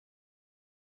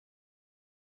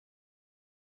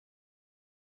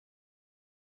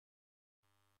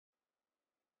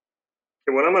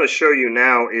Okay, what I'm going to show you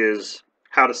now is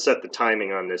how to set the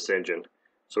timing on this engine.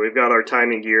 So we've got our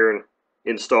timing gear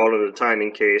installed in the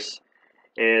timing case,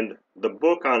 and the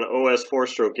book on OS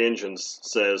 4-stroke engines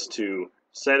says to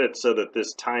set it so that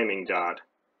this timing dot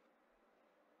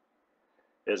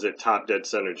is at top dead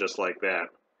center, just like that.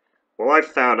 Well,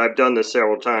 I've done this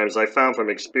several times, I found from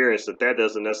experience that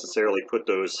doesn't necessarily put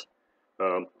those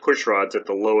push rods at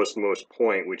the lowest most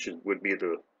point, which would be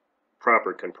the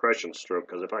proper compression stroke,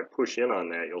 because if I push in on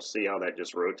that, you'll see how that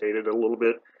just rotated a little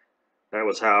bit. That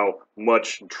was how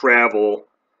much travel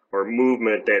or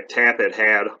movement that tappet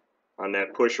had on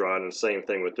that push rod, and same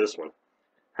thing with this one.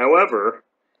 However,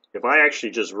 if I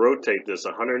actually just rotate this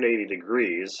 180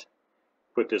 degrees,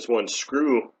 put this one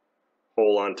screw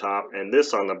hole on top and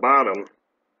this on the bottom,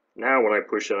 now when I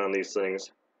push it on these things,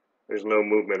 there's no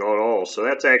movement at all. So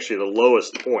that's actually the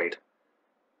lowest point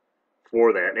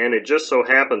for that, and it just so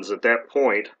happens that that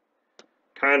point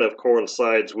kind of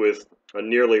coincides with a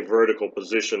nearly vertical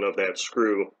position of that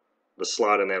screw, the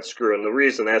slot in that screw. And the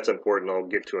reason that's important I'll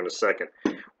get to in a second.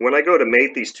 When I go to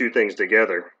mate these two things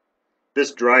together,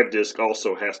 this drive disc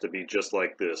also has to be just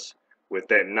like this, with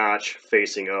that notch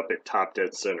facing up at top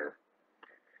dead center.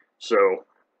 So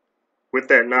with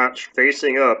that notch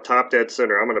facing up top dead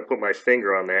center, I'm going to put my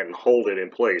finger on that and hold it in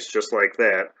place just like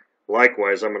that.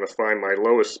 Likewise, I'm going to find my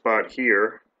lowest spot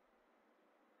here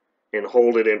and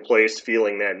hold it in place,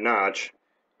 feeling that notch,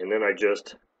 and then I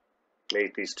just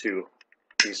mate these two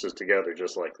pieces together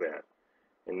just like that.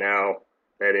 And now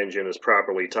that engine is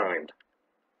properly timed.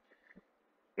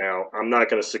 Now, I'm not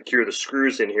going to secure the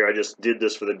screws in here. I just did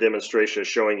this for the demonstration of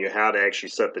showing you how to actually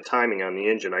set the timing on the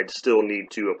engine. I still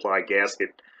need to apply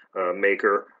gasket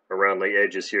maker around the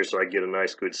edges here so I get a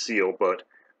nice good seal, but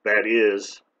that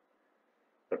is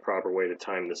the proper way to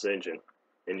time this engine.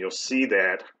 And you'll see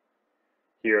that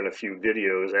here in a few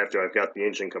videos. After I've got the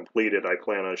engine completed, I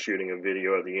plan on shooting a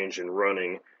video of the engine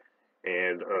running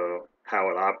and how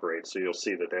it operates, so you'll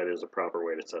see that that is a proper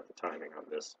way to set the timing on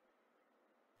this.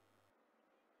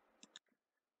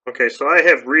 Okay, so I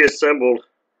have reassembled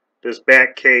this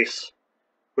back case,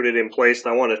 put it in place,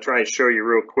 and I want to try and show you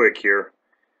real quick here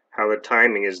how the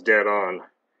timing is dead on.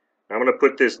 I'm going to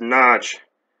put this notch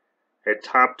at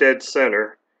top dead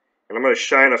center, and I'm going to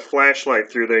shine a flashlight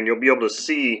through there, and you'll be able to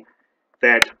see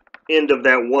that end of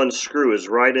that one screw is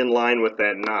right in line with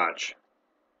that notch.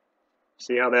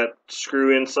 See how that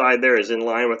screw inside there is in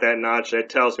line with that notch? That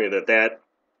tells me that that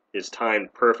is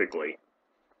timed perfectly.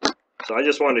 So I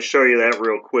just wanted to show you that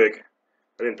real quick.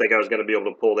 I didn't think I was going to be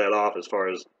able to pull that off as far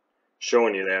as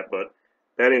showing you that, but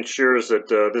that ensures that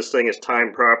this thing is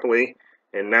timed properly.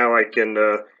 And now I can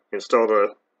install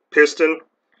the piston,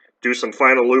 do some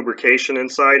final lubrication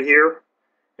inside here,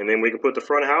 and then we can put the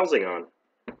front housing on.